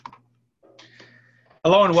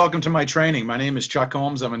Hello and welcome to my training. My name is Chuck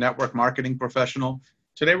Holmes. I'm a network marketing professional.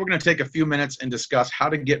 Today we're going to take a few minutes and discuss how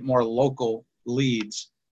to get more local leads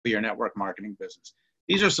for your network marketing business.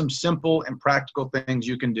 These are some simple and practical things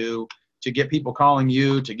you can do to get people calling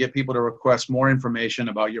you, to get people to request more information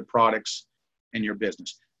about your products and your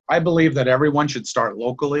business. I believe that everyone should start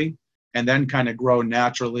locally and then kind of grow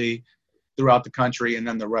naturally throughout the country and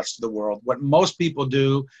then the rest of the world. What most people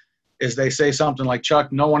do is they say something like,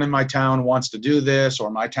 Chuck, no one in my town wants to do this, or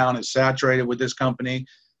my town is saturated with this company.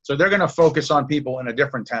 So they're going to focus on people in a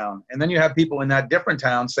different town. And then you have people in that different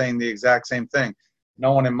town saying the exact same thing.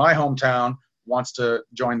 No one in my hometown wants to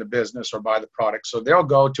join the business or buy the product. So they'll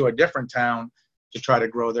go to a different town to try to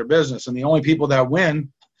grow their business. And the only people that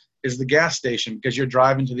win is the gas station because you're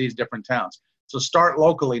driving to these different towns. So start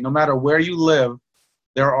locally. No matter where you live,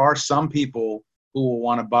 there are some people who will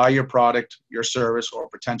want to buy your product, your service, or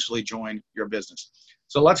potentially join your business.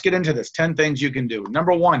 So let's get into this. 10 things you can do.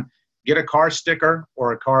 Number one, get a car sticker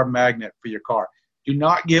or a car magnet for your car. Do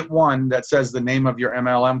not get one that says the name of your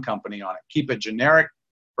MLM company on it. Keep it generic.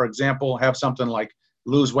 For example, have something like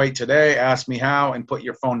lose weight today, ask me how, and put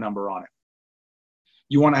your phone number on it.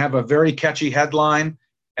 You want to have a very catchy headline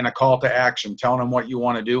and a call to action, telling them what you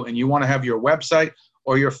want to do. And you want to have your website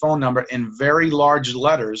or your phone number in very large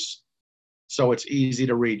letters so it's easy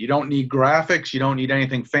to read. You don't need graphics. You don't need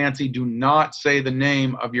anything fancy. Do not say the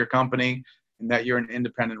name of your company and that you're an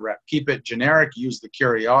independent rep. Keep it generic. Use the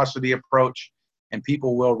curiosity approach, and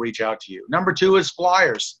people will reach out to you. Number two is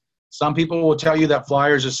flyers. Some people will tell you that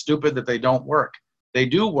flyers are stupid, that they don't work. They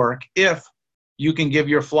do work if you can give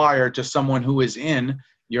your flyer to someone who is in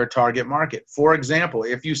your target market. For example,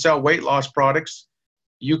 if you sell weight loss products,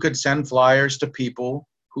 you could send flyers to people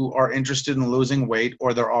who are interested in losing weight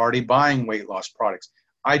or they're already buying weight loss products.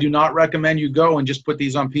 I do not recommend you go and just put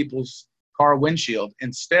these on people's car windshield.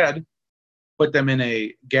 Instead, put them in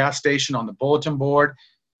a gas station on the bulletin board.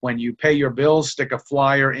 When you pay your bills, stick a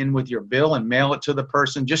flyer in with your bill and mail it to the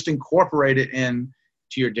person. Just incorporate it in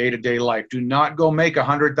to your day-to-day life. Do not go make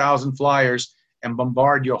 100,000 flyers and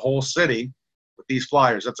bombard your whole city with these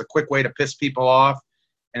flyers. That's a quick way to piss people off,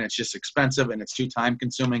 and it's just expensive and it's too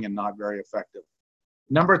time-consuming and not very effective.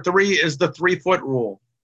 Number three is the 3-foot rule.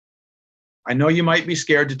 I know you might be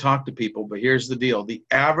scared to talk to people, but here's the deal. The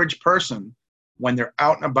average person, when they're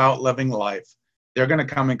out and about living life, they're going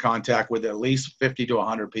to come in contact with at least 50 to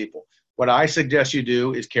 100 people. What I suggest you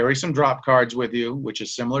do is carry some drop cards with you, which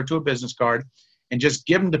is similar to a business card, and just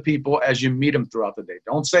give them to people as you meet them throughout the day.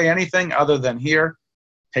 Don't say anything other than, here,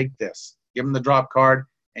 take this. Give them the drop card,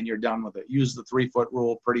 and you're done with it. Use the 3-foot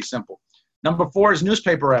rule. Pretty simple. Number four is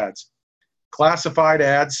newspaper ads. Classified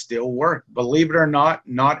ads still work. Believe it or not,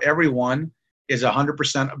 not everyone is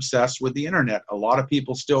 100% obsessed with the internet. A lot of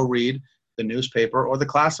people still read the newspaper or the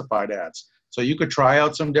classified ads. So you could try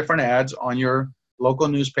out some different ads on your local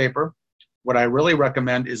newspaper. What I really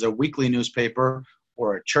recommend is a weekly newspaper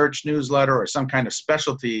or a church newsletter or some kind of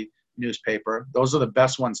specialty newspaper. Those are the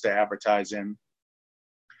best ones to advertise in.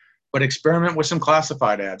 But experiment with some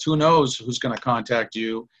classified ads. Who knows who's going to contact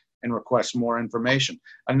you and request more information.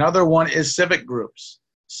 Another one is civic groups.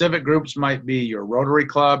 Civic groups might be your Rotary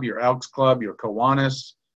Club, your Elks Club, your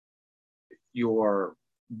Kiwanis, your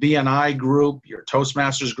BNI group, your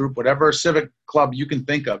Toastmasters group, whatever civic club you can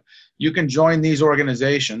think of. You can join these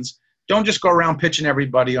organizations. Don't just go around pitching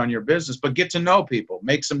everybody on your business, but get to know people.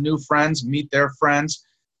 Make some new friends, meet their friends.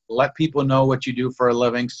 Let people know what you do for a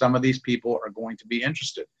living. Some of these people are going to be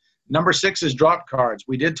interested. Number 6 is drop cards.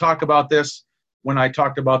 We did talk about this when I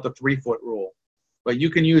talked about the 3-foot rule, but you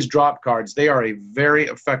can use drop cards. They are a very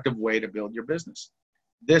effective way to build your business.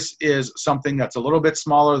 This is something that's a little bit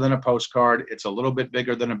smaller than a postcard. It's a little bit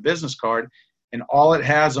bigger than a business card, and all it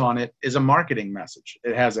has on it is a marketing message.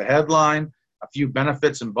 It has a headline, a few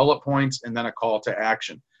benefits and bullet points, and then a call to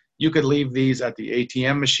action. You could leave these at the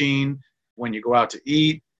ATM machine, when you go out to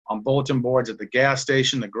eat, on bulletin boards at the gas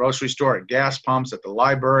station, the grocery store, at gas pumps, at the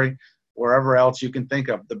library, wherever else you can think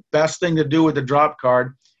of. The best thing to do with the drop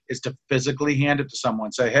card is to physically hand it to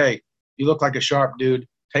someone. Say, hey, you look like a sharp dude.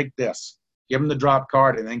 Take this. Give them the drop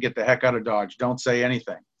card and then get the heck out of Dodge. Don't say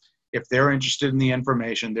anything. If they're interested in the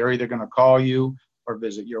information, they're either going to call you or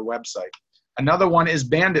visit your website. Another one is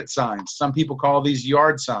bandit signs. Some people call these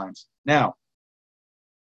yard signs. Now,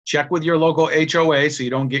 check with your local HOA so you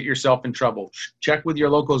don't get yourself in trouble. Check with your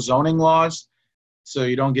local zoning laws so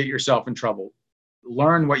you don't get yourself in trouble.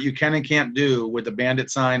 Learn what you can and can't do with a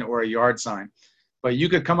bandit sign or a yard sign. But you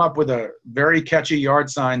could come up with a very catchy yard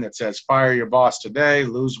sign that says, fire your boss today,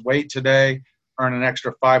 lose weight today, earn an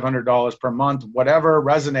extra $500 per month, whatever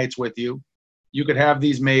resonates with you. You could have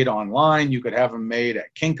these made online. You could have them made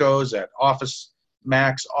at Kinko's, at office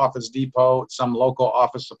Max, Office Depot, some local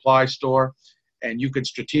office supply store, and you could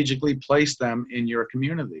strategically place them in your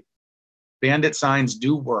community. Bandit signs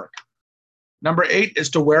do work. Number 8 is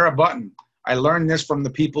to wear a button. I learned this from the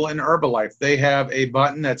people in Herbalife. They have a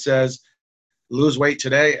button that says, lose weight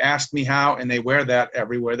today, ask me how, and they wear that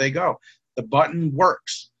everywhere they go. The button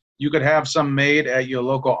works. You could have some made at your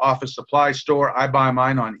local office supply store. I buy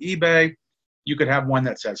mine on eBay. You could have one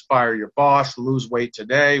that says, fire your boss, lose weight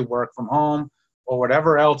today, work from home, or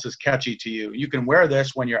whatever else is catchy to you. You can wear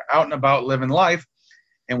this when you're out and about living life.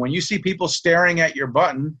 And when you see people staring at your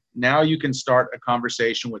button, now you can start a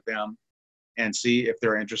conversation with them and see if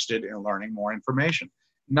they're interested in learning more information.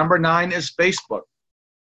 Number 9 is Facebook.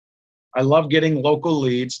 I love getting local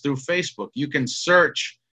leads through Facebook. You can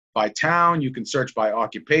search by town. You can search by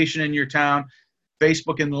occupation in your town.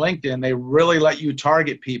 Facebook and LinkedIn, they really let you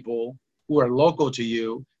target people who are local to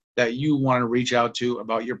you that you want to reach out to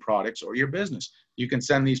about your products or your business. You can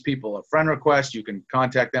send these people a friend request. You can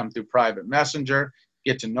contact them through private messenger,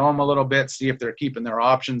 get to know them a little bit, see if they're keeping their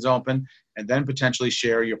options open, and then potentially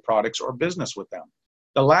share your products or business with them.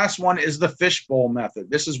 The last one is the fishbowl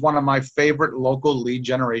method. This is one of my favorite local lead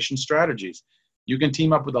generation strategies. You can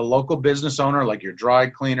team up with a local business owner like your dry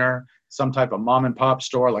cleaner, some type of mom and pop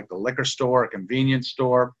store like the liquor store, a convenience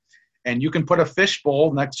store, and you can put a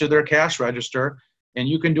fishbowl next to their cash register, and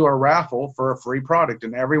you can do a raffle for a free product.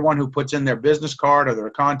 And everyone who puts in their business card or their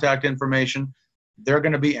contact information, they're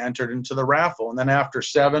going to be entered into the raffle. And then after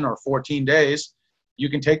 7 or 14 days, you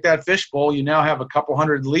can take that fishbowl. You now have a couple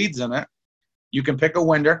hundred leads in it. You can pick a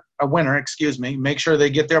winner, make sure they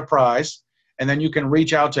get their prize, and then you can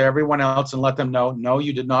reach out to everyone else and let them know, no,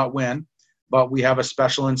 you did not win, but we have a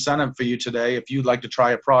special incentive for you today. If you'd like to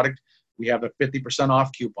try a product, we have a 50%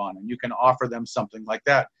 off coupon, and you can offer them something like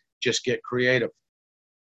that. Just get creative.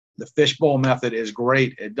 The fishbowl method is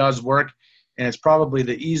great. It does work, and it's probably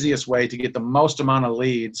the easiest way to get the most amount of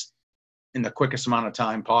leads in the quickest amount of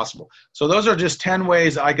time possible. So those are just 10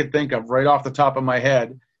 ways I could think of right off the top of my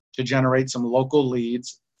head to generate some local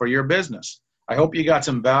leads for your business. I hope you got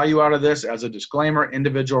some value out of this. As a disclaimer,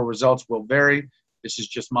 individual results will vary. This is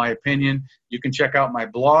just my opinion. You can check out my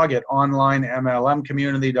blog at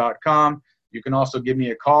onlinemlmcommunity.com. You can also give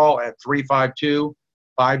me a call at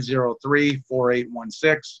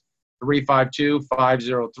 352-503-4816,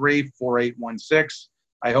 352-503-4816.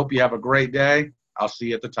 I hope you have a great day. I'll see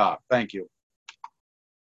you at the top. Thank you.